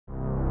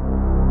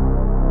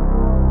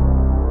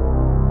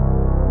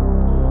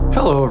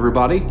Hello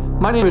everybody,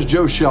 my name is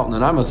Joe Shelton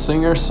and I'm a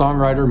singer,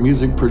 songwriter,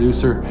 music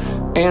producer,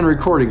 and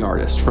recording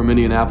artist from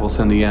Indianapolis,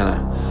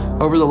 Indiana.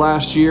 Over the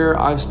last year,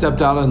 I've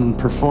stepped out and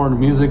performed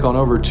music on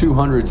over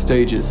 200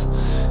 stages.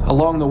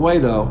 Along the way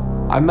though,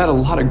 I met a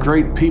lot of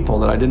great people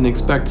that I didn't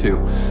expect to.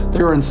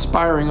 They were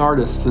inspiring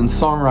artists and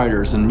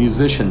songwriters and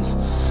musicians,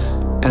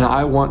 and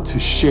I want to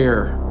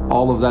share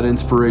all of that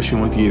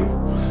inspiration with you.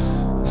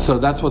 So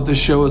that's what this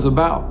show is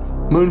about.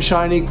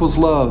 Moonshine equals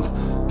love,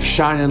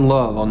 shine in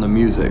love on the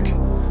music.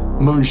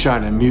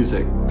 Moonshine and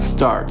Music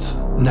starts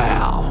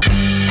now.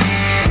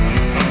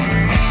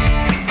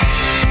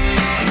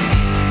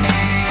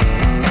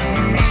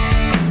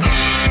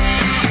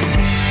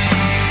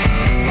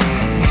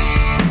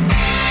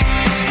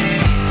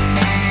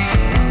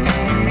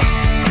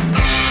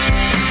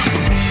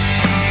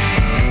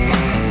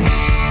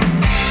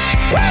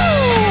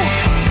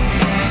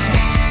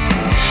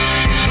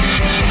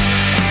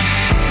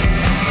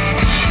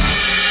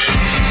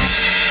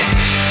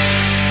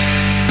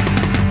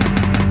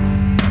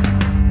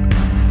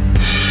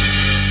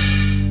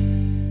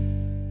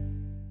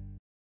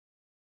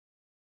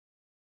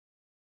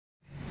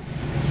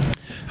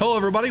 Hello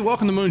everybody,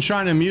 welcome to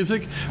Moonshine and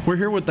Music. We're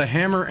here with the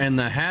Hammer and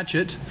the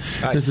Hatchet.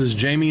 Hi. This is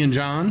Jamie and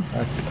John.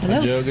 Hi.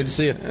 Hello. Joe, good to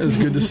see you. It's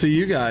good to see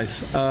you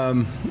guys.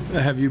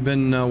 Have you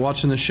been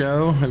watching the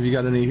show? Have you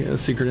got any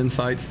secret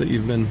insights that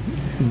you've been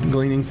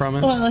gleaning from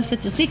it? Well, if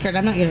it's a secret,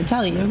 I'm not going to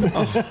tell you.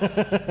 Oh.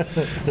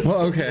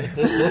 Well, okay.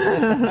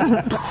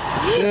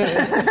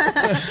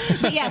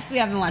 But yes, we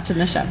have been watching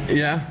the show.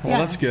 Yeah? Well,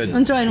 that's good.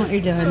 Enjoying what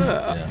you're doing.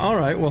 All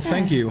right, well,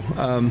 thank you.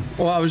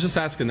 Well, I was just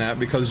asking that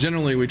because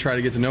generally we try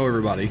to get to know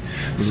everybody.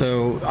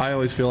 So I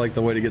always feel like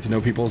the way to get to know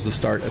people is to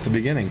start at the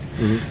beginning.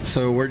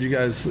 So where'd you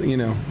guys,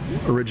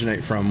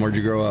 originate from? Where'd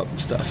you grow up,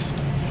 stuff?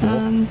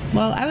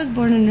 Well, I was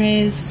born and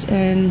raised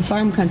in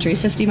farm country,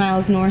 50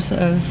 miles north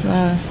of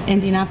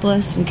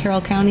Indianapolis in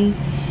Carroll County.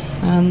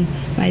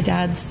 My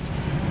dad's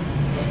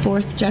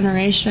fourth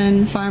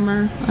generation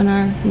farmer on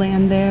our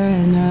land there,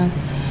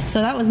 and so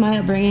that was my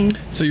upbringing.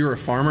 So you were a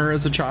farmer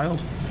as a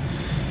child?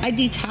 I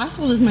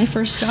detasseled as my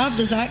first job.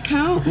 Does that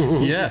count?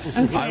 Yes,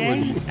 okay. I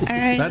would. All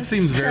right, that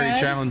seems very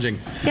challenging.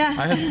 Yeah.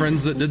 I had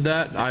friends that did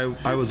that.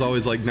 I was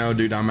always like, no,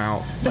 dude, I'm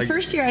out. The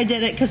first year I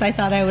did it because I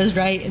thought I was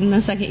right, and the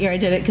second year I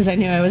did it because I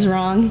knew I was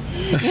wrong.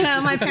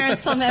 My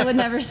parents told me I would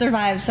never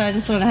survive, so I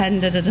just went ahead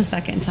and did it a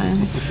second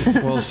time.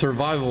 Well,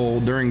 survival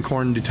during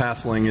corn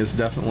detasseling is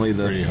definitely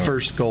the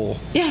first goal.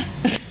 Yeah.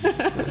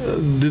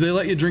 Do they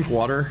let you drink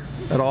water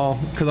at all?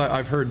 Because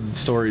I've heard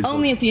stories.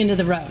 Only at the end of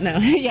the road. No.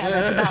 Yeah,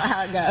 that's about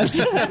how it goes.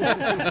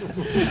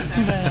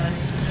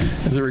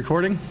 Is it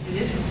recording?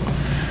 It is recording.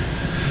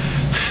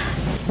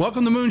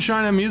 Welcome to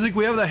Moonshine and Music.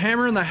 We have the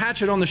Hammer and the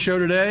Hatchet on the show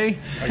today.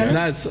 And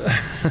that's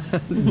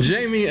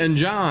Jamie and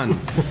John.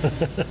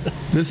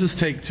 This is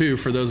take two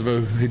for those of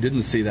you who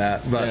didn't see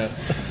that. But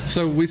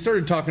so we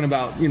started talking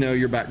about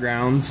your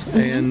backgrounds,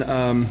 and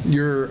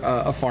you're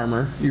a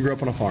farmer. You grew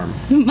up on a farm.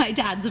 My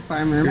dad's a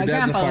farmer. My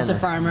grandpa was a a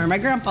farmer. My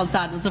grandpa's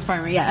dad was a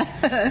farmer.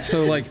 Yeah.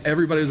 So like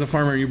everybody was a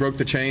farmer. You broke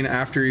the chain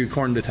after you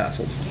corn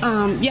detasseled.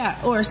 Yeah,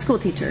 or a school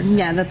teacher.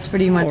 Yeah, that's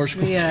pretty much. Or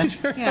school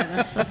teacher.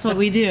 Yeah, that's what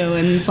we do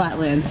in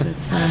Flatlands.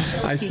 It's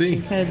I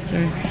see. Kids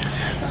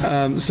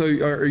so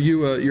are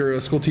you you're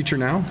a school teacher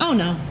now? Oh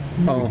no.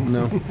 Oh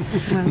no.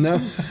 No.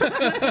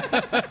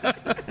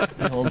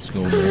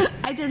 Homeschool.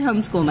 I did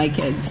homeschool my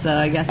kids, so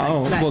I guess.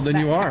 Well, then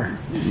you are.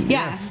 Counts. Yeah.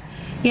 Yes.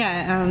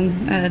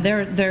 Yeah.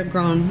 They're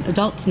grown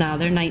adults now.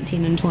 They're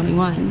 19 and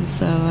 21.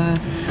 So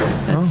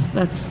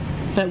that's.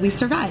 But we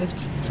survived.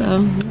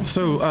 So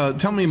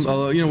tell me,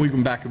 we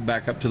can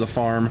back up to the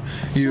farm.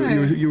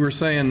 You were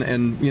saying,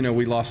 and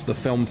we lost the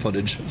film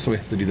footage, so we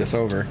have to do this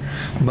over.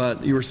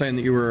 But you were saying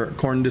that you were a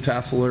corn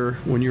detasseler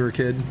when you were a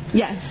kid.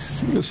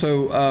 Yes.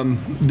 So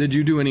did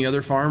you do any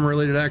other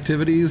farm-related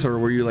activities, or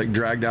were you like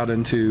dragged out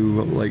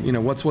into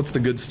what's the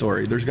good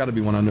story? There's got to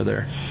be one under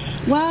there.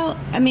 Well,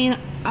 I mean,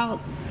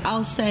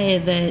 I'll say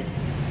that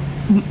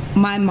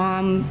my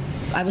mom.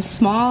 I was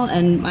small,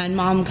 and my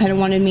mom kind of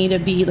wanted me to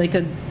be like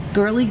a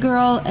girly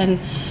girl,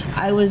 and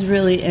I was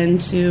really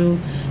into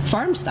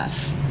farm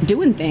stuff,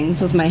 doing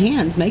things with my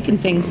hands, making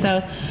things.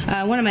 So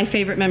one of my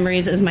favorite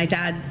memories is my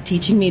dad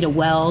teaching me to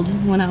weld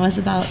when I was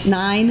about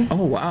 9.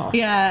 Oh wow.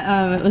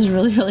 Yeah, it was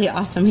really, really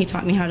awesome. He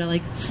taught me how to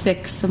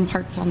fix some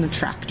parts on the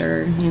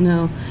tractor,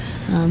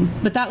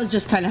 but that was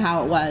just kind of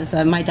how it was.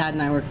 My dad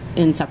and I were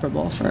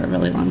inseparable for a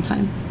really long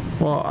time.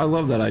 Well, I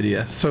love that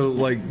idea.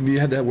 So, you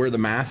had to wear the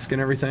mask and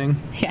everything?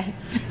 Yeah.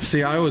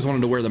 See, I always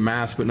wanted to wear the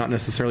mask, but not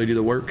necessarily do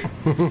the work.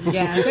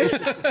 Yeah, there's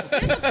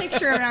a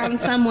picture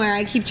around somewhere.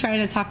 I keep trying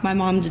to talk my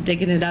mom to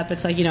digging it up.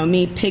 It's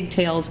me,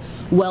 pigtails,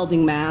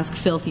 welding mask,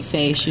 filthy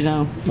face,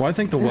 Well, I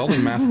think the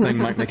welding mask thing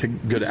might make a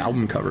good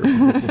album cover.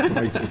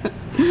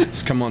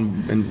 Just come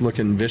on and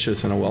looking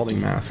vicious in a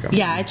welding mask.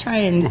 Yeah, I try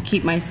and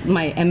keep my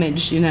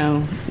image,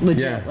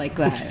 legit like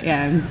that.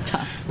 Yeah, I'm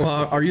tough.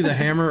 Well, are you the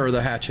hammer or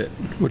the hatchet?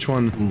 Which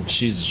one?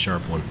 She's a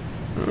sharp one.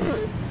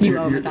 You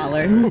owe him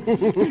 $1.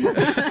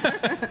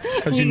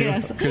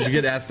 Because you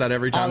get asked that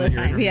every time. All the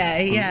time.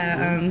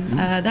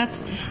 Yeah.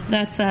 That's.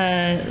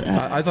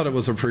 I thought it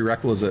was a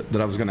prerequisite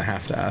that I was going to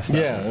have to ask that.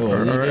 Yeah,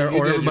 or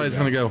everybody's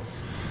going to go,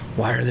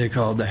 why are they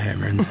called the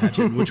Hammer and the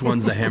Hatchet? Which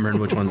one's the Hammer and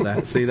which one's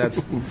that? See,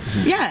 that's...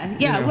 Yeah.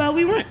 You know. Well,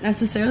 we weren't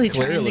necessarily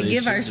trying Clearly, to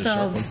give she's a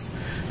sharp ourselves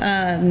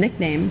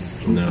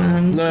nicknames.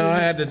 No, I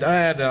had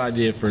an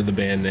idea for the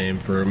band name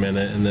for a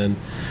minute, and then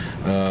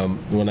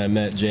when I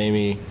met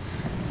Jamie,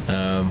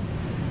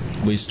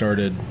 we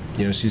started,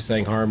 she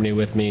sang harmony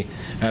with me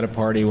at a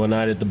party one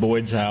night at the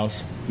Boyd's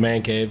house,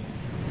 Man Cave.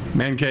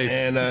 Man Cave.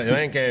 And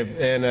Man Cave.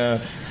 And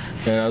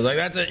I was like,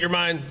 that's it, you're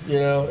mine,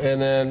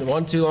 And then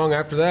one too long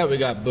after that, we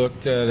got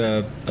booked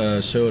at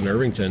a show in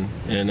Irvington,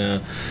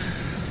 and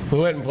we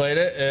went and played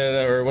it,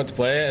 or went to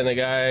play it, and the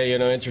guy,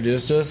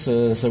 introduced us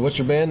and said, "What's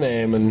your band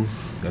name?" And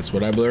that's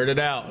what I blurted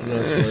out, and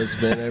that's what it's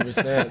been ever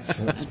since.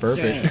 It's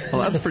perfect. Right.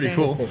 Well, that's pretty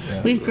cool.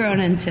 Yeah. We've grown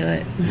into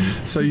it.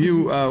 So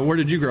you, where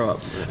did you grow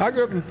up? I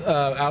grew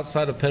up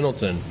outside of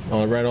Pendleton,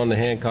 right on the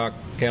Hancock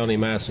County,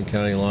 Madison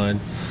County line,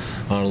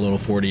 on a little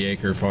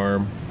 40-acre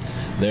farm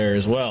there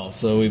as well.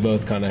 So we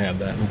both kind of have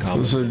that in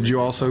common. So did you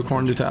also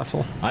corn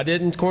detassel? I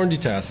didn't corn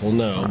detassel,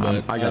 no.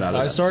 But I got out of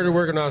that. I started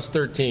working when I was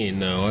 13,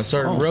 though. I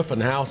started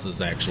roofing houses,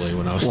 actually,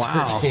 when I was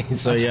 13.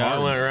 So, That's yeah, hard.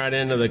 I went right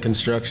into the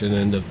construction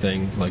end of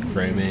things, like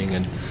framing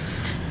and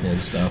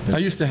stuff. I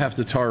used to have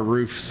to tar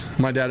roofs.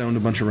 My dad owned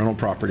a bunch of rental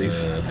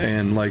properties,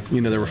 and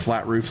there were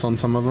flat roofs on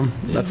some of them.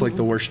 Yeah. That's like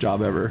the worst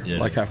job ever,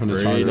 like having to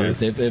tar the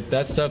roof. If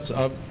that stuff's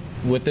up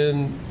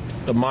within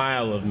a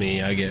mile of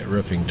me, I get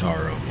roofing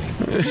tar on me.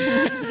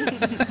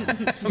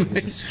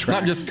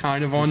 Not just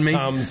kind of on me.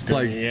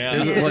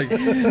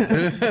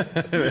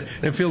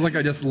 It feels like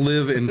I just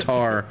live in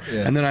tar,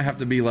 and then I have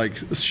to be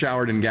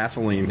showered in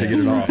gasoline to get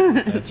it off.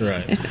 That's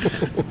right.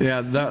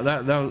 Yeah,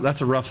 that's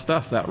a rough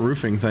stuff, that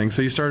roofing thing.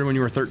 So you started when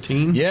you were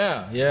 13?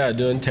 Yeah,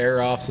 doing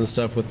tear-offs and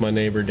stuff with my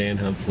neighbor Dan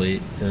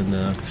Humfleet.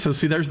 And so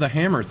see, there's the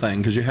hammer thing,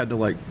 because you had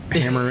to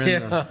hammer in.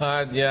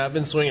 Yeah, I've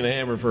been swinging a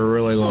hammer for a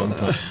really long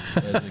time as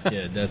a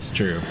kid. That's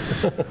true.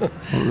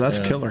 Well, that's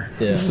killer.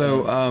 Yeah. So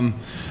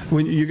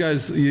when you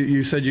guys,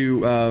 you said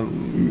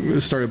you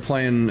started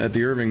playing at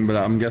the Irving, but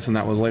I'm guessing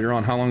that was later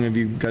on. How long have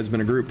you guys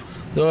been a group?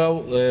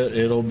 Well,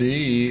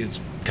 it's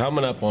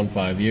coming up on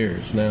 5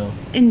 years now.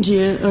 In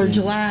June or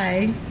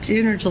July,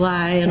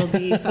 it'll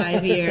be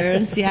 5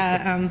 years.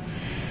 Yeah,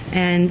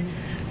 and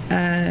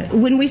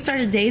when we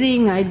started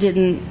dating, I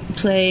didn't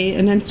play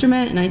an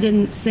instrument and I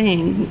didn't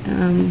sing.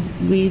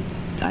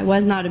 I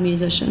was not a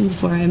musician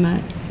before I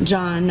met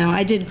John. Now,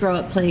 I did grow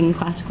up playing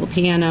classical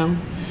piano.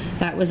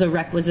 That was a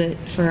requisite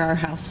for our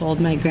household.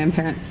 My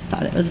grandparents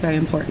thought it was very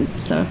important.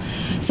 So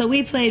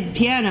we played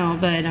piano,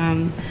 but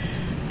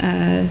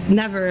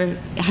never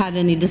had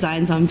any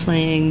designs on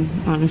playing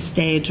on a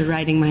stage or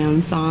writing my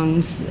own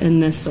songs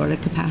in this sort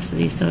of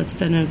capacity. So it's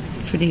been a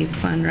pretty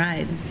fun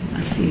ride the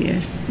last few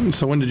years.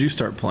 So when did you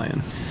start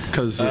playing?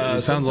 Because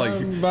it sounds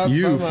like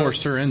you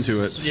forced her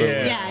into it. So.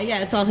 Yeah,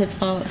 it's all his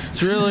fault.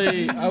 It's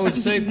really, I would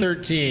say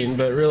 13,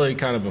 but really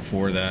kind of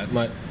before that.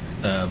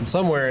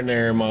 Somewhere in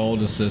there, my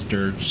oldest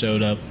sister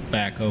showed up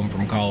back home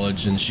from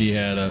college, and she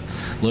had a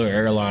little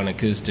airline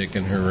acoustic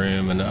in her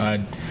room, and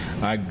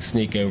I'd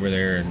sneak over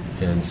there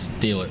and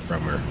steal it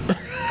from her.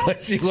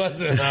 She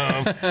wasn't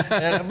home.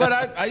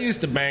 But I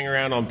used to bang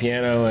around on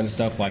piano and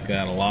stuff like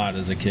that a lot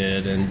as a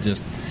kid, and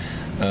just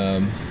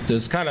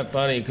kind of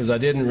funny because I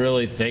didn't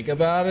really think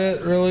about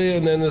it really,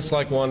 and then this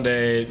one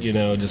day,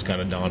 just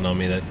kind of dawned on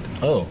me that,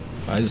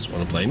 I just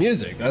want to play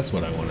music. That's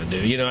what I want to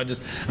do.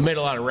 I made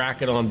a lot of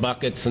racket on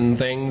buckets and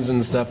things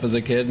and stuff as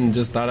a kid, and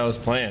just thought I was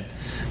playing,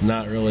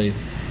 not really,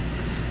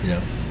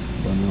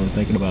 wasn't really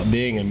thinking about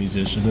being a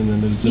musician, and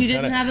then it was just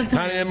kind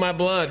of in my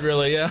blood,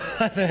 really. Yeah,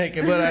 I think.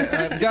 But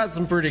I've got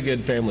some pretty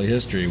good family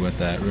history with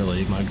that,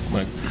 really.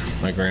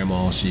 My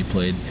grandma, she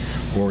played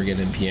organ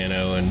and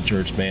piano and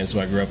church band, so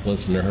I grew up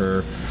listening to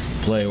her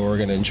play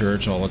organ in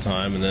church all the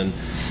time. And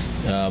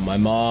then my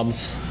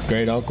mom's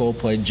great uncle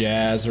played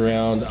jazz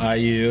around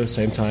IU,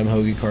 same time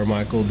Hoagie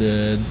Carmichael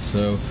did.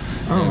 So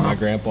my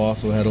grandpa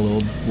also had a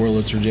little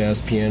Wurlitzer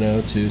jazz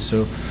piano too.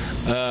 So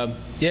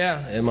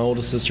and my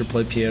oldest sister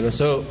played piano.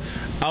 So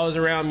I was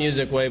around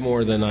music way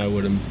more than I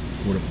would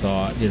have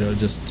thought.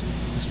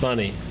 It's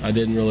funny. I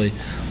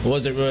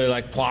wasn't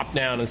really plopped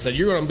down and said,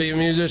 "You're going to be a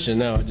musician."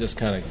 No, it just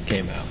kind of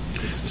came out.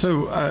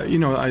 So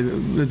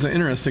it's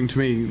interesting to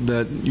me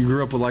that you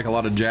grew up with a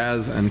lot of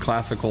jazz and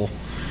classical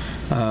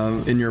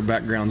in your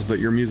backgrounds, but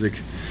your music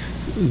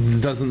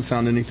doesn't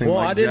sound anything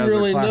like jazz or classical. Well, I didn't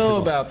really know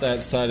about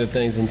that side of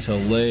things until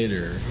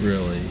later,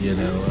 really.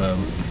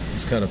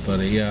 It's kind of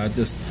funny. Yeah,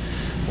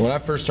 when I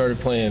first started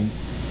playing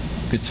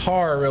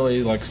guitar,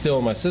 really,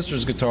 stealing my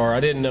sister's guitar, I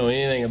didn't know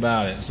anything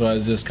about it, so I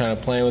was just kind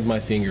of playing with my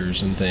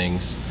fingers and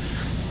things.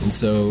 And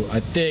so I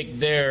think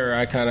there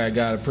I kind of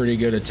got a pretty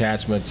good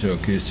attachment to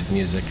acoustic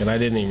music, and I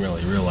didn't even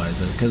really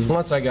realize it, because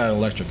once I got an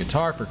electric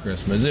guitar for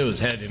Christmas, it was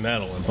heavy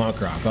metal and punk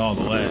rock all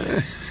the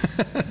way.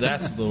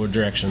 That's the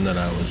direction that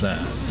I was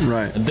at.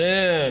 Right. And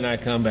then I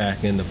come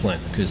back into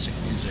playing acoustic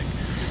music.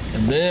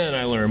 And then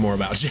I learned more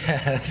about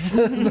jazz.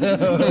 So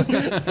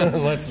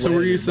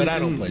were you but I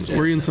don't play jazz.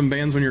 Were you in some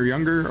bands when you were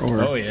younger?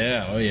 Or? Oh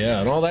yeah,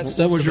 and all that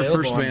stuff. What was your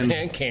first band?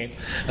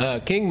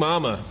 Bandcamp. King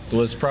Mama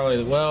was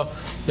probably, well,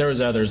 there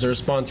was others. There's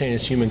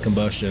Spontaneous Human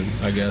Combustion,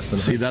 I guess.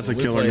 See, that's a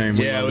killer name.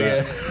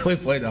 We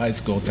played a high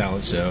school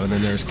talent show, and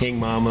then there's King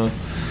Mama.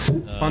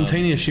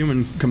 Spontaneous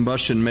Human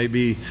Combustion may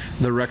be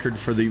the record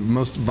for the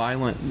most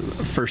violent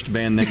first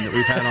band name that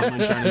we've had on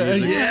Moonshine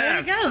Music. There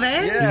you go,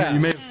 man. Yeah. You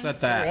may have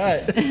set that.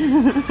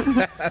 Right.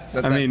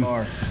 I mean,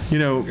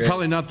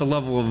 probably not the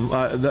level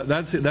of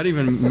that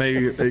even may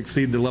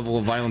exceed the level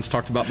of violence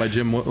talked about by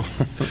Jim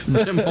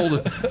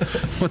Holden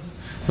with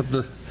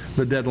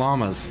the dead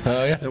llamas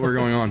that were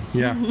going on.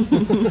 Yeah,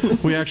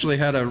 we actually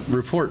had a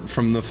report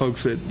from the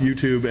folks at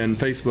YouTube and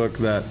Facebook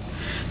that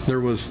there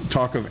was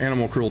talk of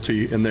animal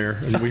cruelty in there,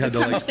 and we had to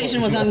the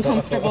conversation was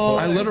uncomfortable.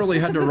 I literally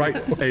had to write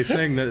a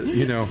thing that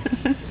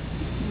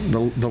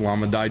the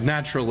llama died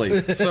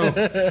naturally. So,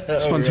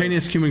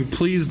 Spontaneous Human,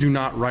 please do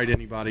not write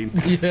anybody.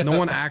 No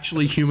one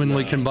actually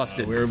humanly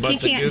combusted. We were a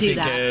bunch of goofy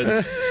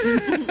kids.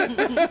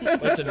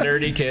 Bunch of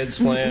nerdy kids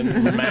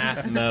playing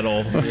math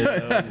metal,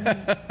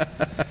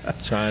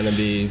 trying to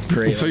be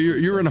crazy. So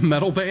you're in a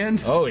metal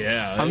band? Oh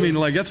yeah. I mean,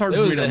 that's hard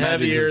for me to imagine. The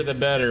heavier, the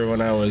better when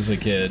I was a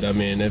kid. I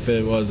mean, if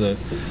it was a,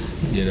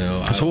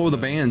 So what were the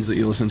bands that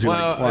you listened to?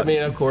 Well, I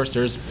mean, of course,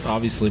 there's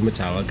obviously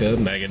Metallica,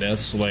 Megadeth,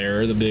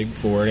 Slayer, the big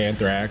four,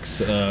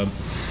 Anthrax.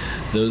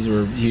 Those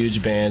were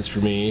huge bands for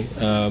me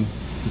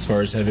as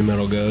far as heavy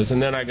metal goes.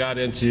 And then I got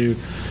into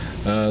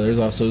there's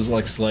also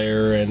like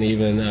Slayer and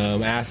even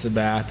Acid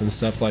Bath and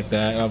stuff like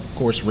that. Of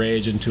course,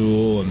 Rage and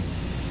Tool and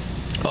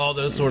all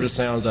those sort of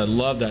sounds. I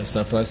love that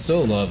stuff, and I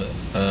still love it.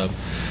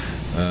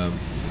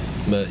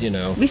 But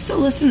we still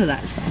listen to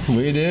that stuff.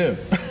 We do.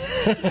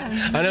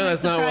 I know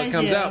that's not what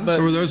comes out, but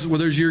so were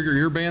those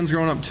your bands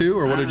growing up too,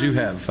 or what did you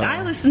have?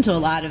 I listened to a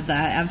lot of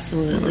that.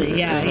 Absolutely,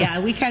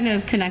 yeah. We kind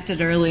of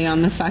connected early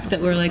on the fact that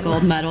we're like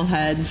old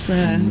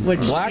metalheads. Which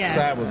Black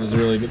Sabbath was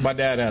really good. My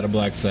dad had a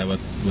Black Sabbath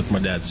with my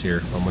dad's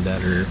here. Oh, my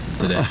dad are here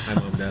today. Hi,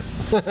 Mom,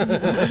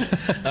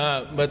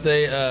 Dad. But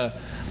they.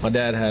 My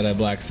dad had a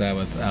Black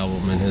Sabbath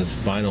album in his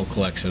vinyl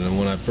collection, and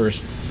when I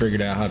first figured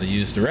out how to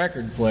use the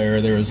record player,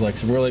 there was like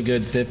some really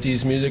good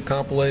 50s music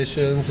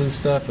compilations and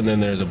stuff, and then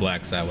there's a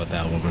Black Sabbath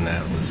album, and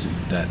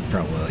that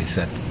probably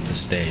set the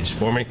stage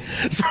for me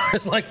as far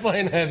as like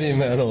playing heavy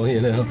metal,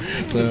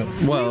 So,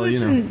 well,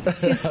 I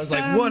was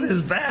like, what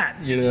is that,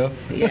 Yeah.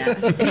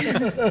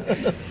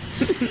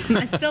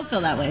 I still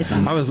feel that way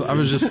sometimes. I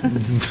was just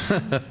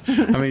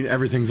I mean,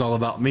 everything's all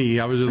about me.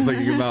 I was just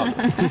thinking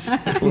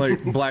about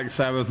like Black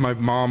Sabbath, my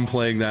mom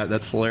playing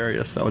that's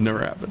hilarious. That would never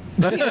happen.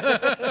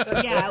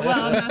 Yeah,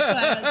 well, that's what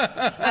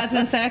I was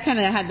gonna say. I kind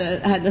of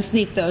had to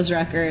sneak those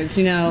records,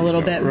 a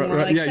little bit more.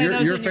 Like,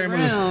 yeah, your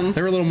family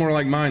they were a little more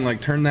like mine,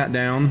 like turn that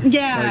down.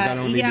 Yeah, like, I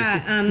don't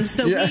need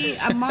so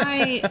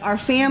our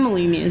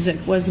family music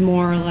was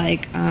more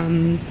like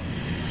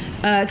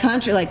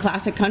country, like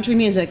classic country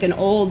music and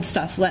old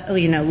stuff,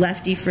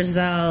 Lefty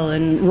Frizzell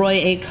and Roy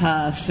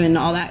Acuff and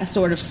all that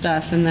sort of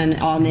stuff, and then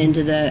on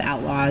into the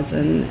Outlaws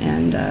and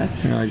then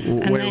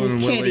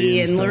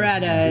Kitty and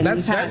Loretta. And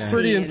that's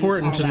pretty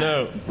important to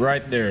note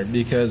right there,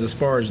 because as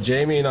far as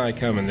Jamie and I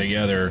coming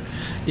together,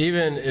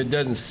 even it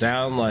doesn't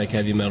sound like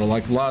heavy metal.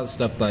 Like a lot of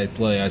stuff that I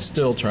play, I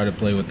still try to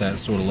play with that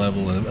sort of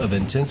level of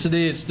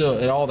intensity. It's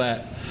still all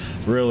that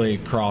really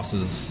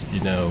crosses,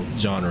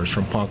 genres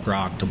from punk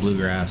rock to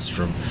bluegrass.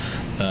 From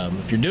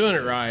if you're doing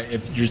it right,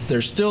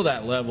 there's still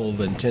that level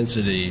of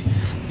intensity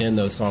in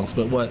those songs.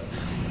 But what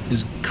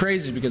is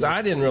crazy, because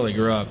I didn't really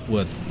grow up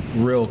with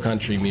real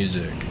country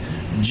music,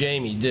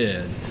 Jamie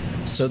did,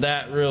 so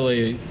that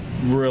really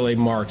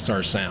marks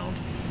our sound,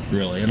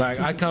 really. And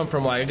I come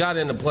from I got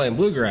into playing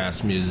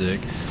bluegrass music,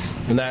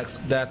 and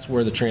that's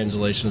where the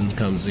translation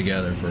comes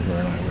together for her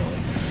and I, really.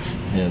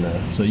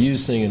 And so you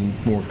singing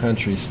more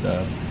country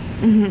stuff.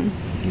 Mm-hmm.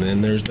 And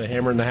then there's the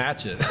Hammer and the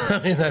Hatchet. I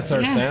mean, that's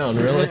our sound,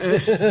 really.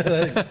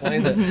 That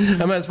explains it.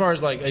 I mean, as far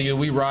as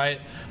we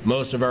write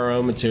most of our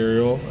own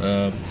material.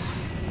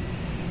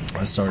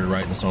 I started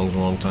writing songs a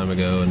long time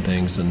ago and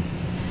things, and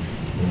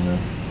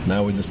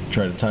now we just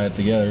try to tie it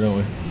together, don't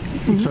we?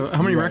 Mm-hmm. So,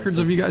 how many records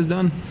have you guys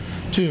done?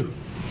 Two.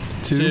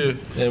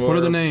 And what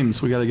are the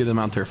names? We got to get them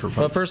out there for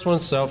folks. The first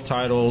one's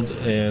self-titled,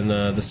 and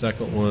the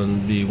second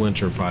one, The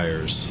Winter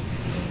Fires.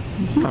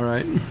 Mm-hmm. All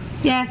right.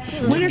 Yeah,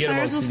 Winter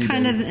Fires was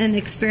kind of an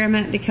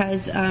experiment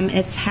because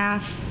it's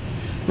half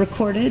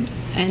recorded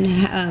and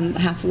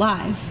half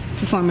live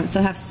performance,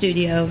 so half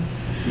studio,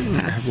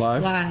 half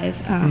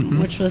live,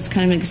 which was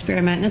kind of an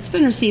experiment, and it's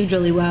been received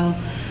really well.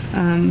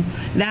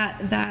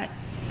 That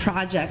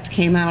project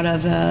came out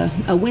of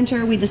a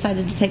winter. We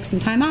decided to take some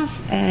time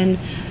off and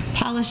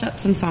polish up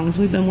some songs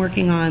we've been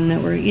working on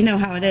that were,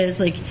 how it is,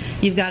 like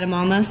you've got them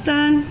almost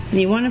done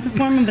and you want to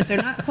perform them but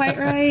they're not quite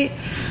right.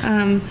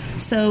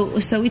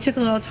 So we took a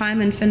little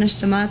time and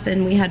finished them up,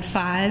 and we had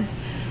 5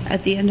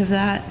 at the end of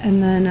that,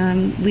 and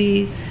then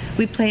we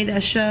we played a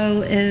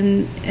show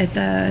at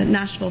the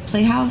Nashville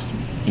Playhouse,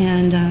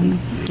 and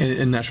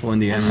in Nashville,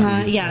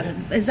 Indiana. yeah,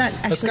 is that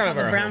actually kind of called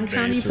the our Brown home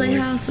County base, really.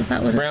 Playhouse? Is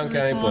that what Brown it's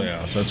really County called?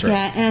 Playhouse, that's right.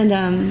 Yeah,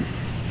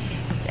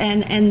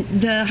 and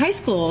the high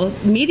school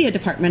media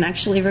department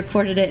actually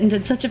recorded it and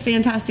did such a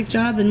fantastic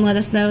job and let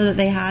us know that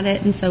they had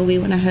it, and so we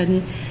went ahead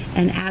and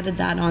added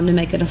that on to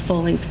make it a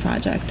full-length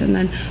project. And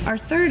then our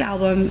third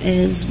album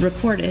is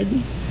recorded,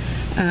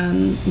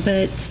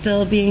 but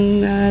still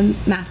being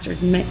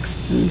mastered and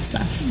mixed and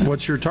stuff. So.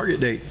 What's your target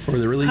date for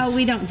the release? Oh,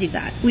 we don't do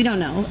that. We don't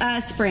know.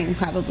 Spring,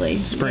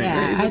 probably. Spring.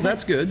 Yeah,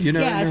 That's good. You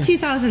know. Yeah,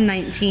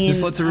 2019.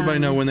 Just lets everybody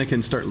know when they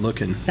can start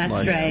looking.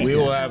 That's right. We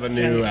will have a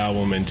new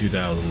album in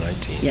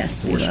 2019.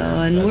 Yes, we will. Sure.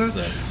 And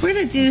we're going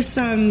to do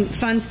some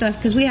fun stuff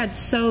because we had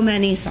so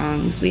many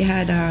songs. We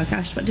had,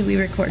 gosh, what did we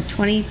record?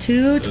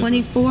 22,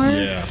 24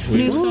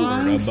 new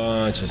songs? A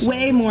bunch of songs.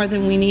 Way more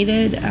than we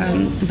needed.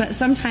 But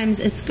sometimes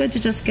it's good to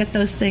just get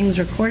those things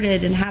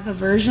recorded and have a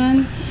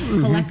version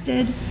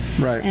collected.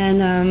 Right.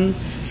 And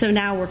so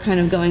now we're kind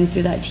of going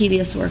through that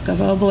tedious work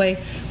of, oh boy,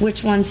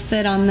 which ones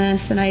fit on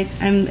this? And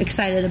I'm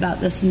excited about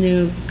this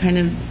new kind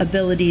of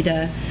ability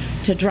to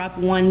drop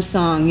one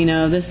song. You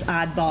know, this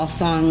oddball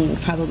song, we'll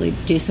probably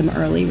do some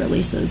early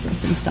releases of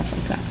some stuff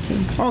like that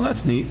too. Oh,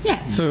 that's neat.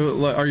 Yeah.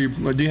 So,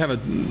 do you have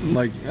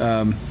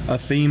a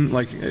theme?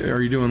 Like,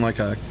 are you doing like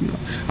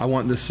I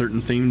want this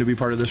certain theme to be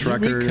part of this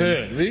record?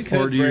 We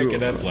could break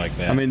it up like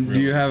that. I mean,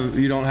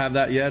 really. you don't have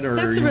that yet, or?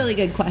 That's a really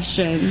good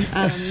question.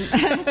 I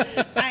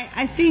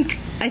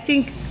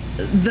think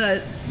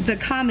the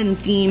common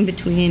theme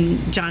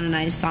between John and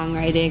I's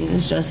songwriting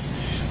is just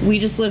we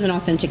just live an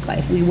authentic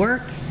life. We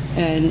work,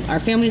 and our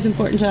family is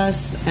important to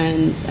us,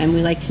 and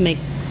we like to make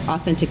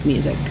authentic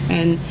music,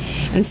 and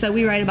so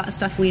we write about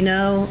stuff we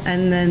know,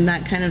 and then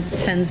that kind of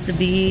tends to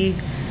be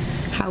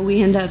how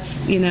we end up,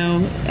 you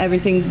know,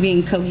 everything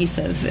being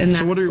cohesive. And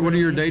so what are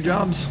your day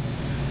jobs?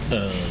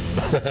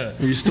 Are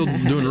you still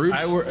doing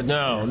roofs?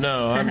 No.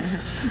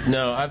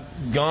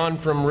 I've gone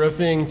from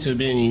roofing to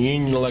being a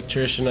union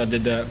electrician. I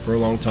did that for a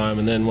long time,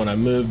 and then when I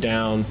moved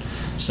down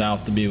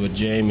south to be with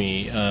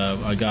Jamie,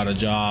 I got a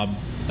job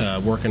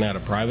working at a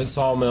private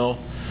sawmill,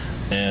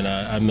 and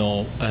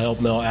I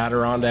help mill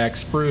Adirondack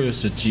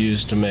spruce that's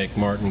used to make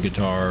Martin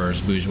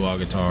guitars, bourgeois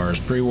guitars,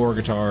 pre-war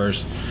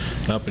guitars,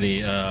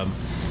 company.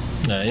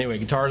 Anyway,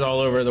 guitars all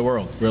over the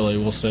world. Really,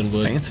 we'll send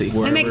wood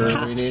wherever I make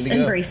tops we need to and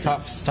go.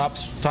 braces.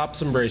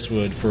 Tops and brace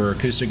wood for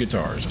acoustic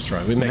guitars. That's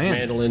right. We make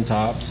mandolin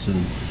tops,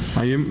 and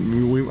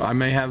I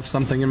may have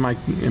something in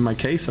my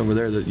case over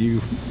there that you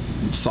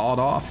sawed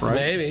off, right?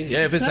 maybe.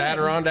 Yeah, if it's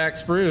Adirondack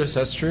spruce,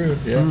 that's true.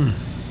 Yeah.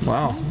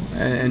 Wow.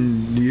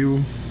 And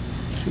you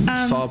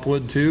saw up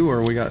wood too,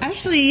 or we got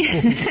actually?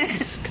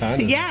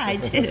 Kind of. Yeah, I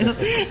do.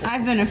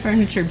 I've been a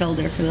furniture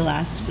builder for the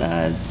last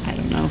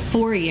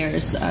 4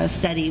 years,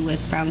 steady with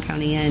Brown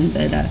County Inn,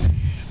 but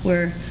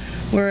we're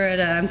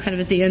at I'm kind of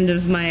at the end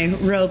of my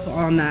rope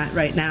on that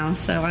right now.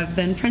 So I've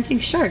been printing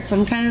shirts.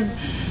 I'm kind of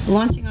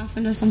launching off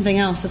into something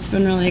else. It's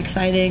been really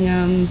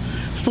exciting.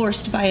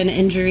 Forced by an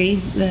injury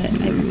that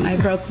I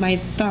broke my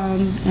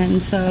thumb,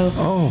 and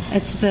so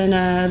it's been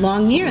a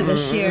long year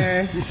this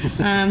year.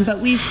 But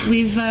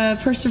we've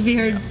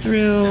persevered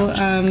through.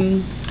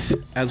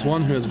 As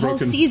one who has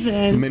broken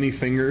many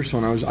fingers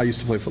when I used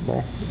to play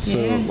football, so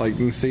like you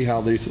can see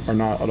how these are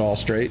not at all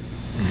straight.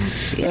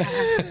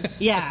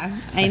 Yeah,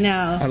 I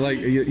know. I like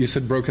you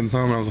said broken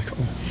thumb, and I was like, oh.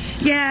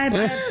 Yeah,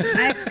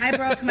 I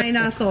broke my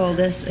knuckle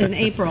in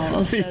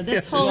April, so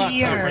this whole a lot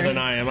year. tougher than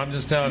I am. I'm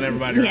just telling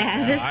everybody.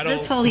 Yeah,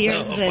 this whole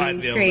year's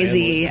been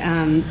crazy.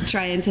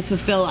 Trying to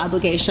fulfill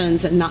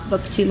obligations and not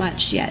book too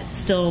much yet.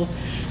 Still,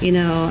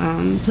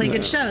 play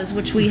good shows,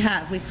 which we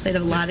have. We've played a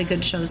lot of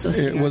good shows this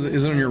year.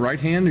 Is it on your right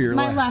hand or your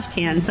left? My left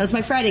hand, so it's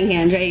my fretting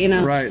hand, right?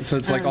 Right, so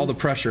it's like all the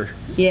pressure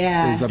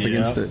is up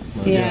against it.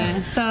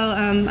 Yeah, so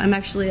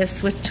I've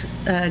switched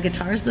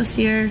guitars this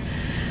year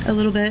a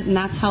little bit, and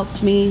that's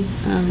helped me.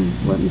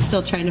 I'm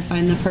still trying to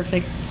find the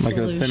perfect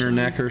solution. Like a thinner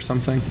neck or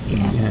something?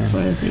 Yeah, that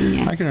sort of thing,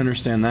 yeah. I can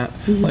understand that.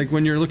 Mm-hmm. Like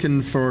when you're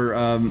looking for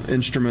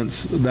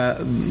instruments,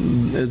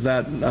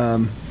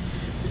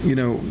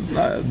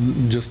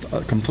 just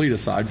a complete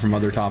aside from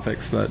other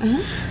topics, but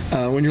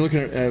when you're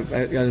looking at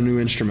a new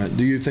instrument,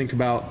 do you think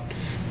about,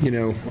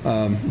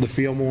 the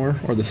feel more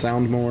or the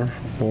sound more,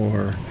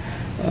 or...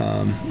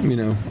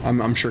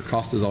 I'm sure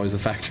cost is always a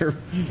factor.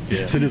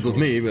 Yes, it is with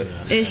me, but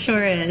it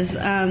sure is.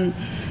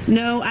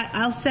 No,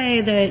 I'll say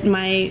that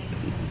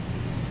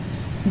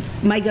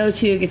my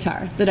go-to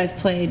guitar that I've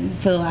played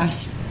for the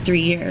last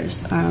 3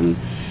 years.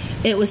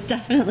 It was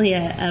definitely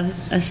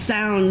a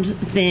sound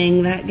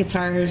thing. That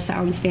guitar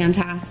sounds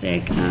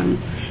fantastic, and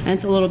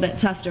it's a little bit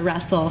tough to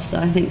wrestle. So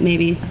I think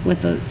maybe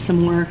with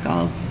some work,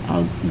 I'll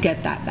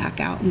get that back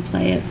out and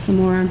play it some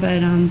more.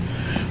 But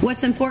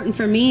what's important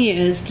for me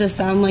is to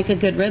sound like a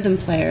good rhythm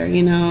player,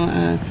 and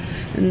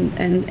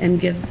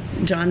give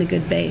John a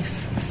good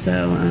bass.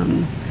 So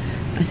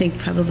I think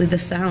probably the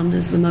sound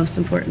is the most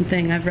important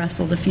thing. I've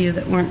wrestled a few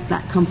that weren't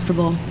that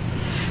comfortable.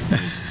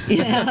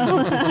 You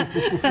know,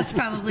 that's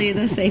probably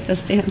the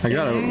safest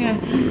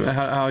answer.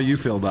 How you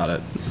feel about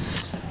it?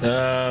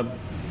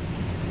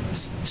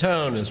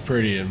 Tone is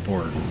pretty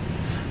important,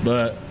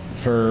 but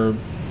for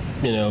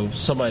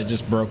somebody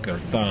just broke their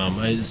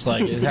thumb, it's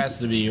like it has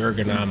to be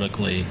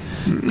ergonomically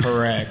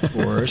correct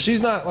for her.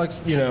 She's not like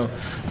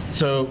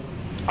so.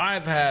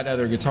 I've had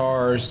other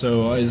guitars,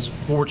 so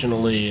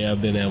fortunately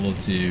I've been able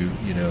to,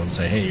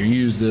 say, hey, you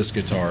use this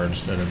guitar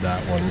instead of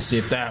that one, and see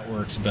if that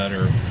works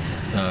better.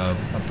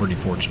 I'm pretty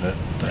fortunate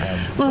to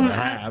have. Well,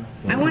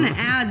 I want to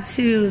add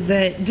too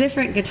that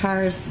different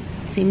guitars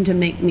seem to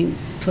make me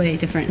play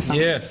different songs.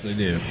 Yes, they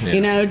do.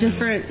 Yeah.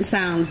 Different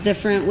sounds,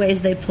 different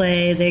ways they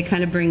play. They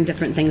kind of bring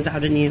different things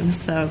out in you.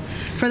 So,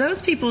 for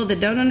those people that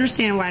don't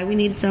understand why we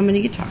need so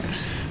many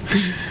guitars.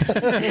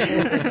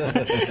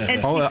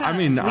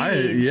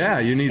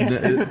 You need.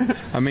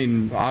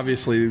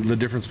 Obviously, the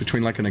difference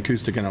between like an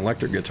acoustic and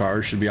electric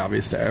guitar should be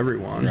obvious to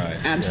everyone. Right.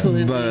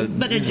 Absolutely.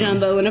 But a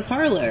jumbo and a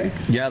parlor.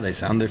 Yeah, they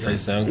sound different.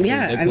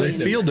 They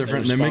feel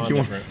different. And they make you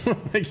want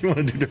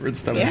to do different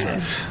stuff.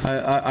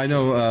 Yeah. I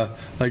know.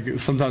 Like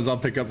sometimes I'll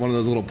pick up one of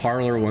those little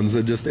parlor ones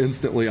that just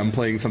instantly I'm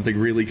playing something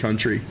really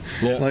country.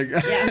 Yeah.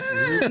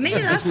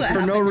 Maybe that's what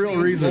for no real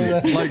reason.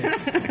 Like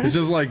it's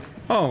just like,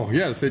 oh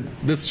yes,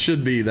 this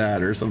should be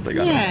that or something.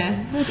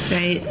 That's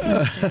right.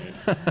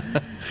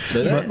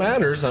 But that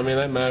matters. I mean,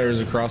 that matters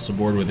across the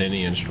board with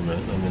any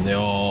instrument. I mean, they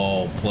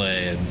all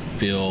play and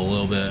feel a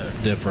little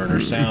bit different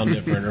or sound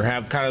different or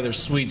have kind of their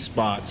sweet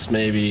spots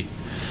maybe.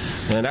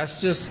 And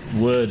that's just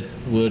wood.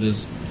 Wood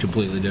is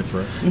completely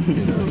different,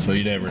 so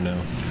you never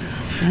know.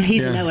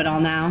 He's a know-it-all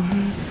now.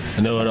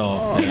 I know it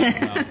all.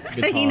 Yeah,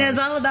 he knows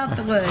all about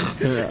the wood.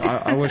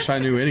 Yeah, I wish I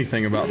knew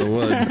anything about the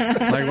wood.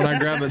 Like when I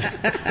grab a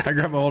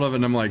hold of it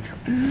and I'm like,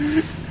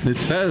 it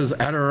says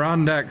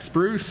Adirondack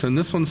spruce and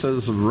this one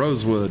says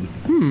rosewood.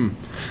 Okay.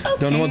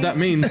 Don't know what that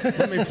means.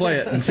 Let me play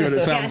it and see what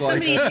it sounds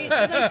like.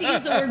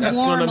 That's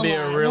going to be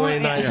a really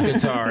nice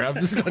guitar. I'm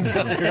just going to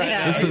tell you right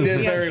now. You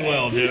did very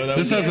well, Joe.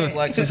 This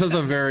has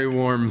a very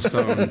warm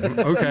tone.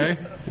 Okay.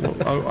 Well,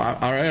 all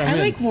right. I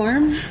like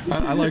warm.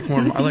 I like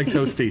warm. I like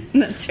toasty.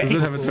 That's right. Does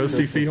it have a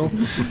toasty feel?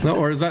 No,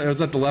 or is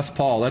that the Les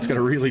Paul? That's got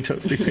a really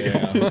toasty feel.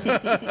 Yeah.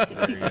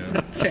 There you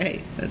go.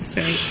 That's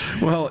right.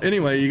 Well,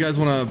 anyway, you guys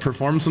want to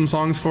perform some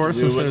songs for us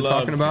instead of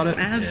talking about it?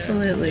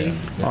 Absolutely.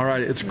 Yeah. All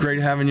right. It's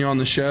great having you on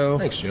the show.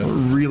 Thanks, Joe. We're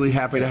really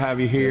happy to have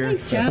you here.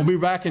 Thanks, Joe. We'll be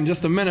back in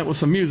just a minute with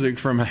some music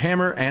from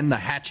Hammer and The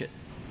Hatchet.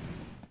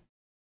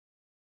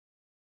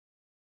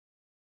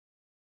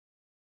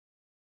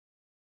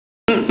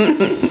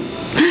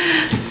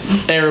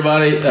 Hey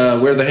everybody,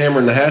 we're the Hammer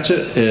and the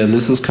Hatchet, and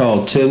this is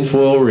called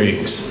Tinfoil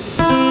Rings.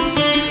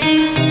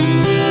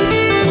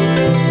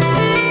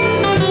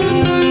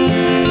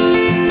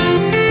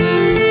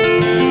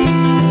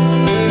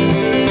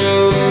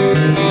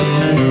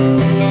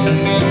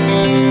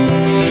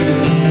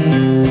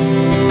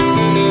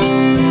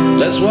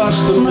 Let's watch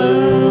the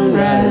moon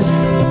rise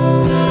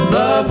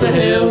above the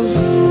hills,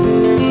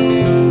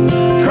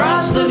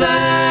 across the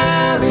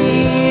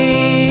valley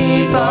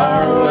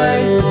far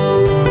away.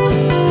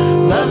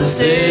 Above the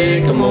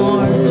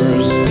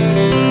sycamores,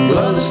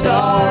 below the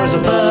stars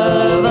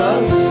above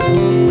us,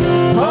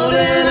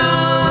 holding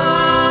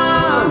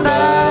on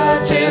by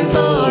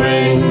tinfoil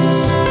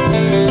rings.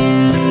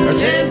 Our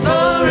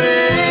tinfoil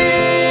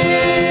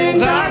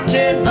rings, our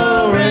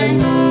tinfoil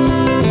rings.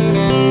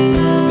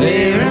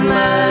 They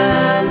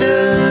remind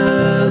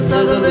us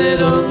of the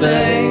little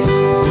things,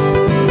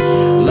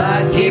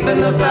 like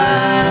keeping the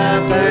fire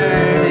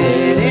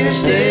burning in a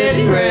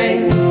steady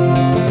rain.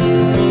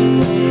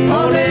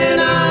 Holding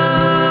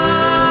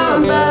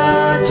on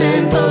by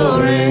tinfoil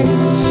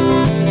rings.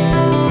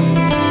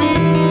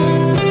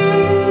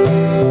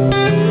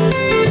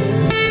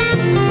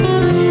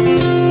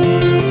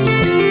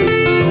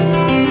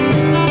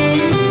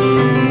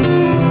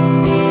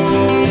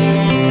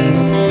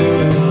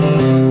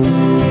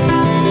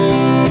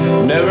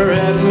 Never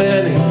had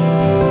many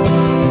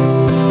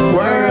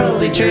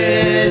worldly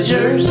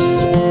treasures,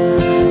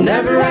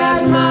 never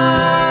had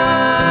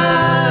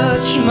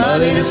much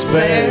money to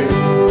spare,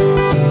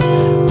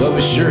 but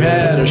we sure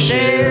had our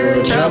share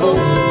of trouble,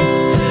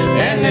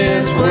 and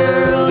this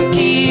world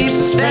keeps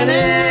us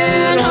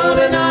spinning,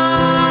 holding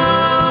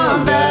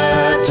on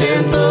by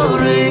tinfoil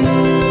rings.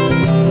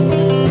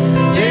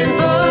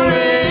 Tinfoil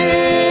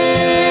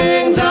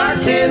rings, our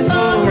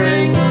tinfoil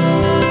rings.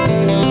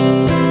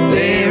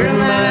 They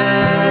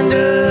remind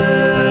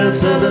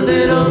us of the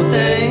little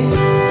things,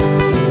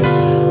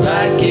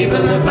 like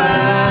keeping the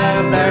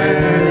fire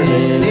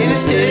burning in a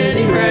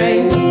steady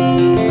rain.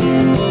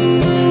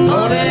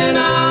 Holding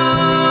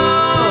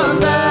on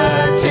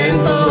by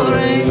tinfoil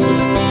rings.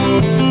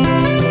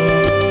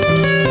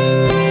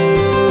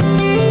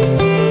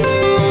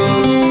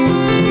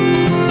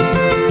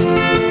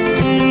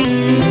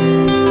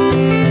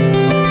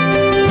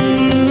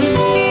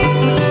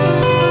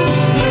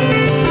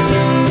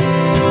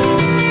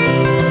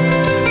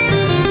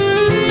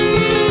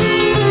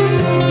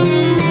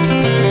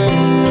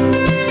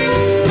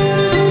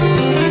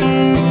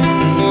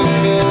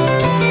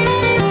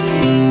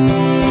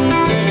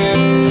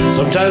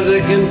 Sometimes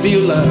it can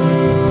feel like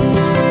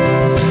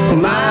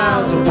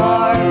miles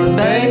apart,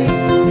 babe.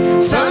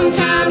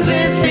 Sometimes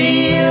it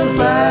feels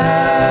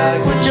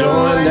like we're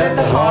joined at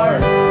the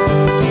heart.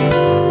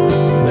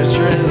 But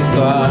you're in the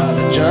thought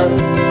of junk.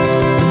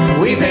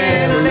 We've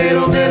had a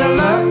little bit of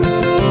luck.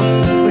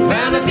 We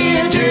found a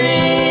few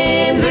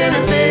dreams in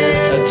a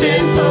bed of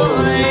tinfoil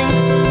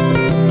rings.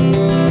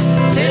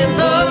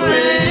 Tinfoil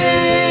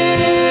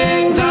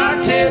rings, our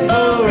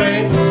tinfoil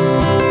rings.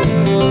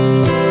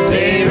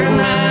 They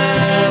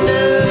remind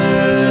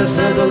us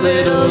of the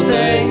little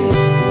things,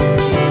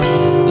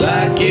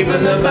 like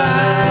keeping the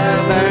fire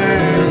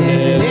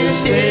burning in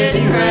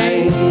steady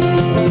rain.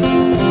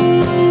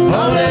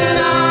 Holding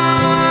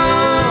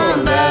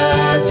on by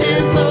a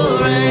tinfoil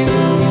ring.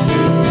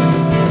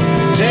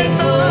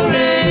 Tinfoil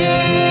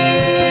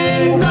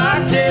rings, our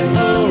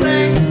tinfoil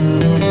rings.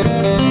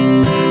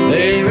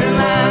 They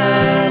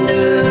remind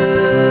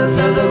us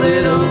of the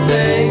little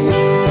things,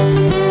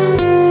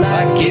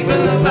 like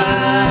keeping the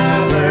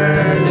fire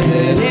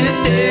burning in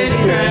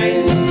steady rain.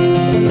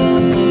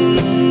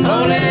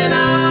 Holding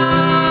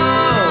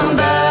on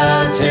by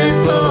a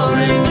tinfoil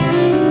ring.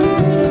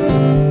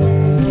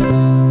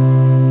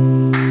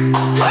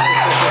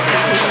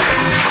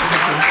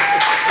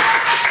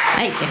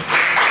 Thank you.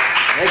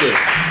 Thank you.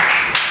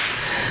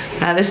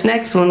 This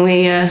next one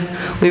we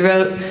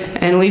wrote,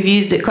 and we've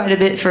used it quite a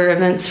bit for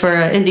events for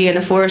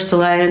Indiana Forest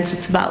Alliance.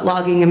 It's about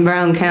logging in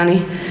Brown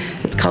County.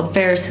 It's called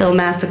Ferris Hill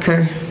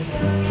Massacre.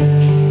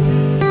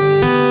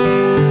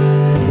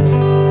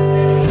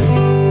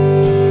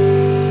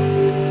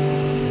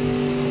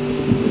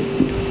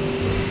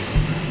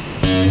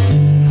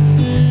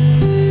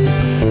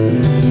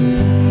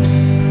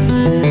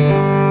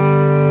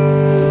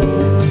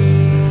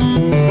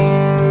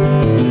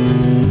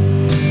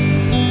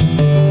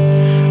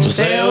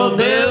 Say, old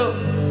Bill,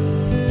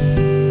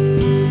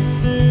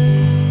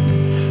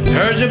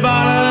 heard you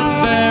bought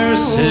a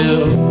Ferris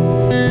Hill.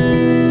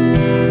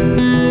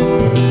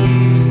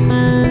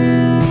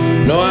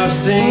 No, I've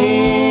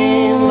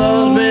seen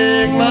those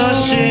big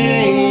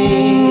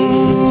machines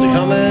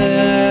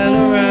coming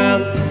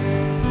around.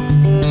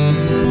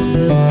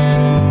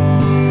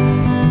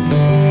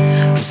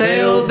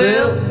 Say, old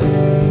Bill,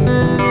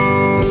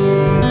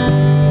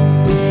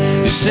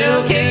 you're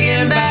still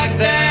kicking back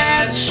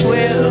that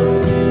swill.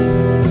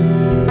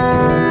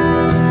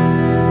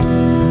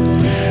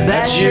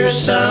 That your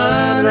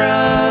son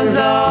runs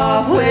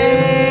off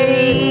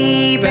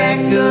way back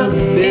up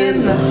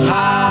in the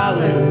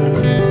holler.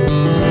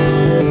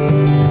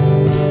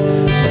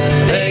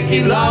 Think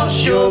you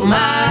lost your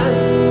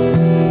mind.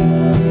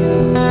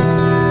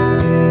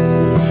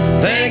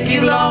 Think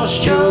you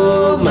lost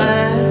your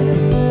mind.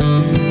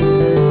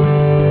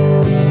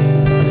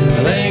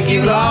 I think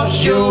you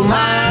lost your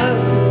mind.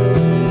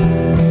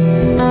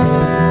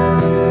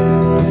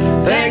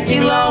 Think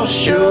you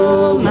lost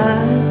your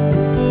mind.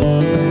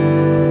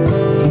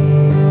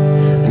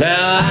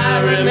 Now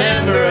I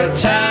remember a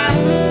time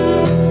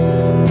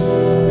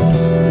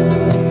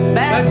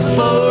back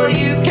before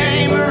you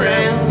came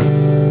around,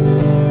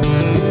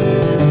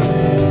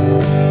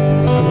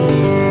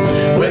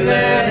 when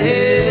that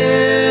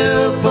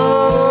hill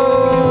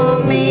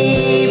for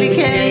me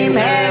became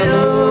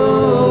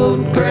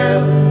hallowed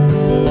ground.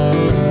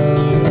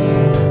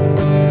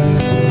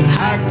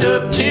 Hiked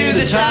up to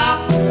the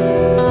top,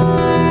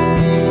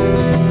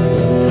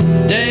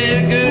 day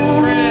a good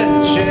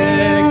friend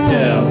checked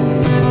out.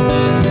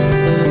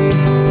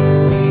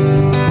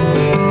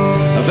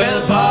 I fell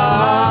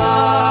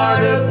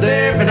apart up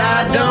there, but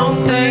I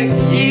don't think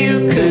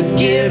you could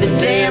give a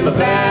damn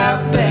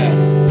about that.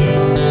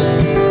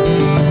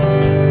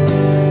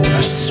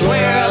 I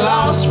swear I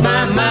lost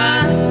my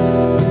mind.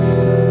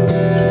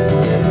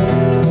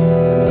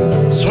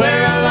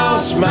 Swear I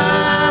lost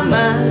my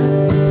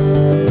mind.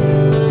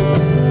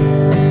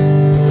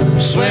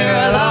 Swear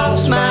I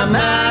lost my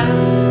mind.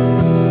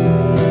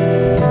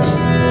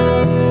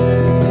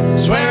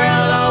 Swear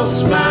I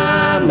lost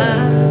my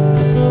mind.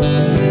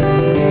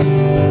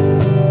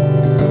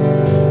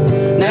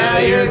 Now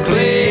you're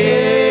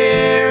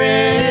clearing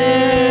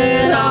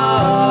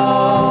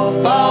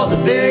off all the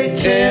big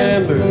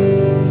timber.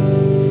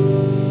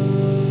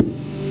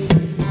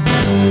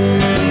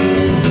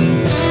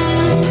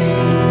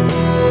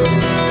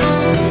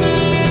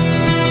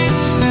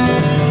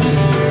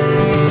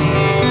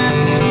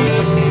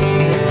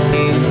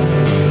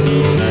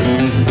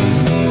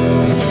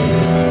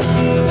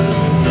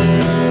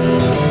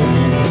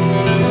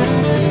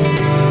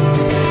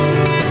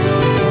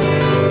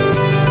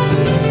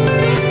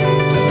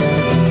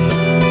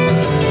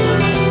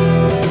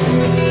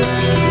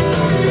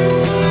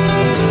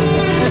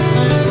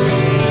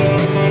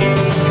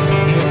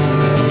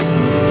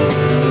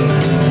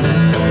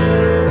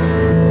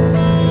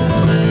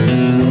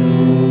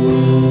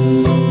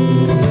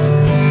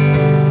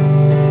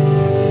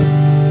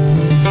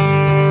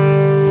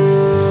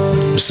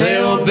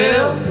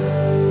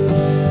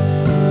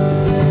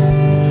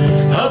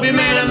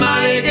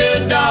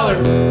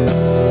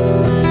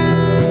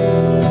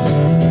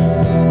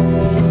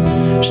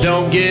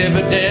 don't give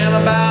a damn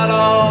about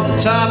all the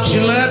tops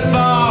you let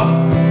fall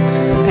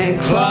and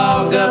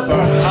clog up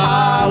our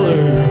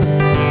holler.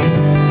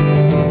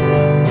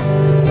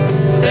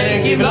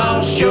 Think you've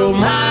lost your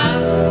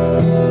mind.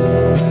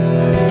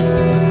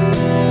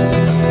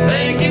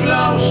 Think you've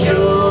lost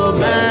your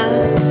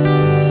mind.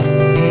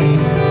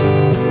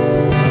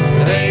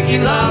 Think you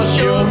lost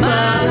your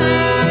mind.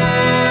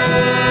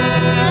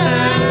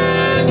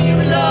 You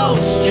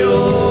lost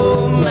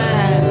your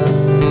mind.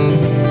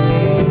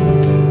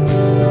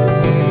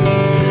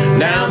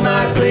 Now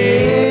my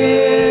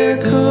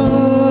clear,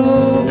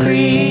 cool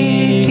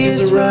creek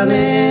is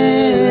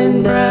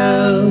running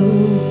brown.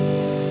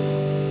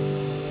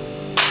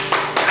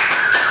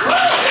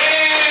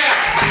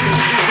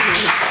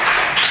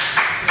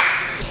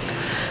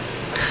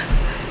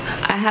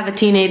 I have a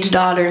teenage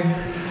daughter,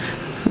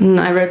 and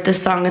I wrote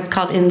this song. It's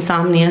called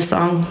Insomnia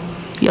Song.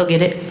 You'll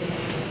get it.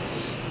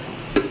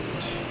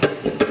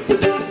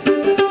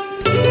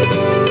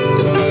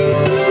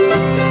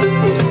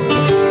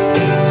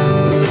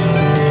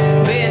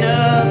 Been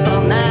up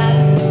all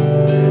night,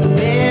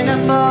 been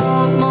up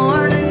all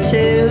morning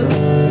too.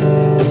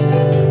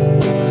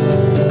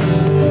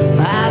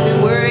 I've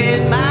been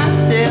worrying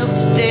myself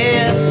to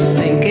death,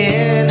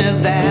 thinking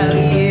about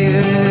you.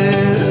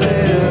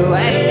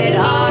 Ain't it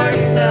hard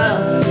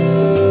enough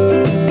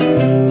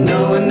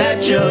knowing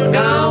that you're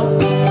gone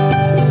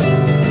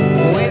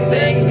when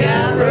things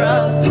got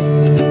rough?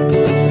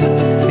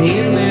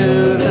 You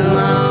moved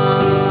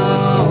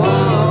along,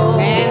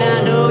 and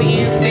I know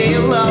you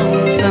feel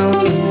lonesome.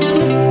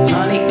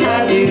 Honey,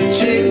 I do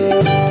too.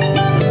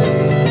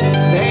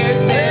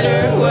 There's better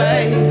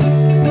ways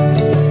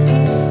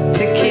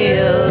to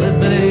kill the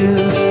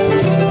blues.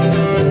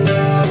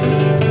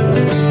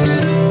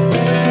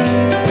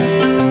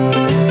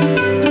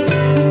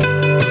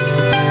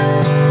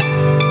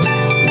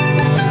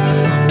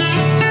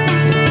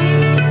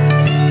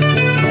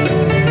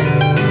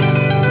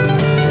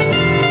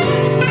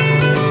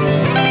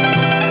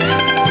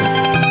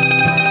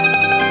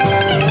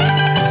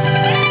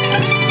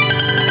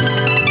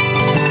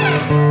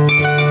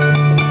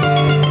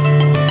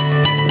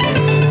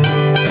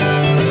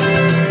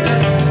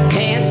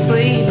 Can't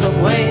sleep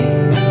away,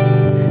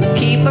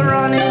 keep a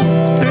running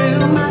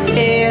through my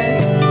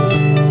head.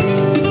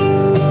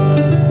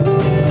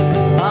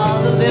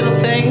 All the little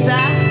things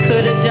I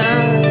could have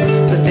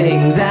done, the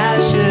things I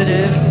should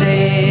have said.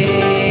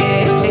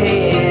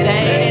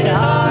 Ain't it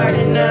hard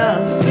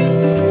enough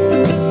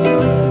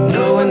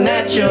knowing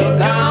that you're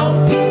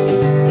gone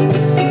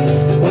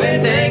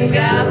when things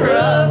got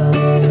rough?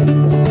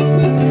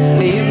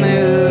 You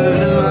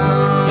moved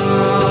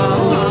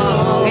along,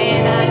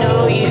 and I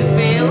know you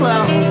feel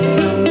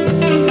lonesome.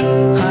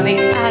 Honey,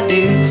 I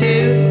do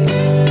too.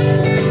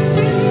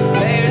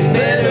 There's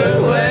better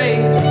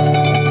ways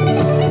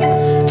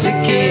to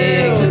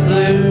kick the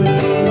blues.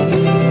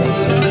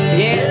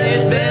 Yeah,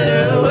 there's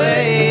better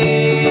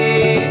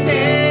ways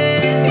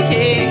to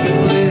kick the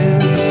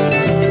blues.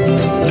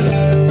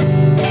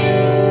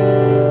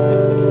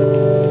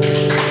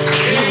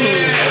 Thank you.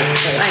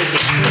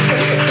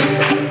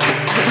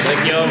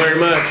 Thank y'all very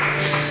much.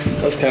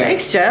 That was kind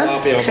Thanks, of Joe.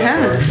 sloppy on Thanks for my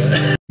having part, us.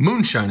 but-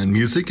 Moonshine and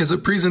Music is a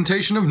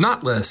presentation of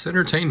Notlehs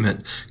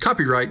Entertainment.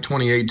 Copyright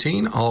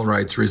 2018, all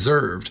rights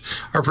reserved.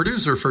 Our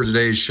producer for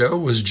today's show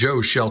was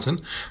Joe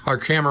Shelton. Our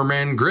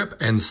cameraman, grip,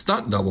 and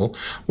stunt double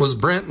was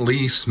Brent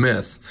Lee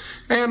Smith.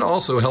 And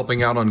also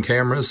helping out on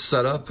cameras,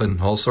 setup, and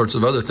all sorts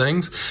of other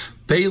things,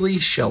 Bailey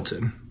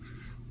Shelton.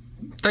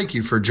 Thank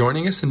you for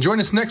joining us, and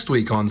join us next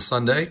week on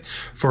Sunday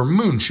for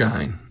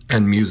Moonshine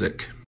and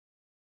Music.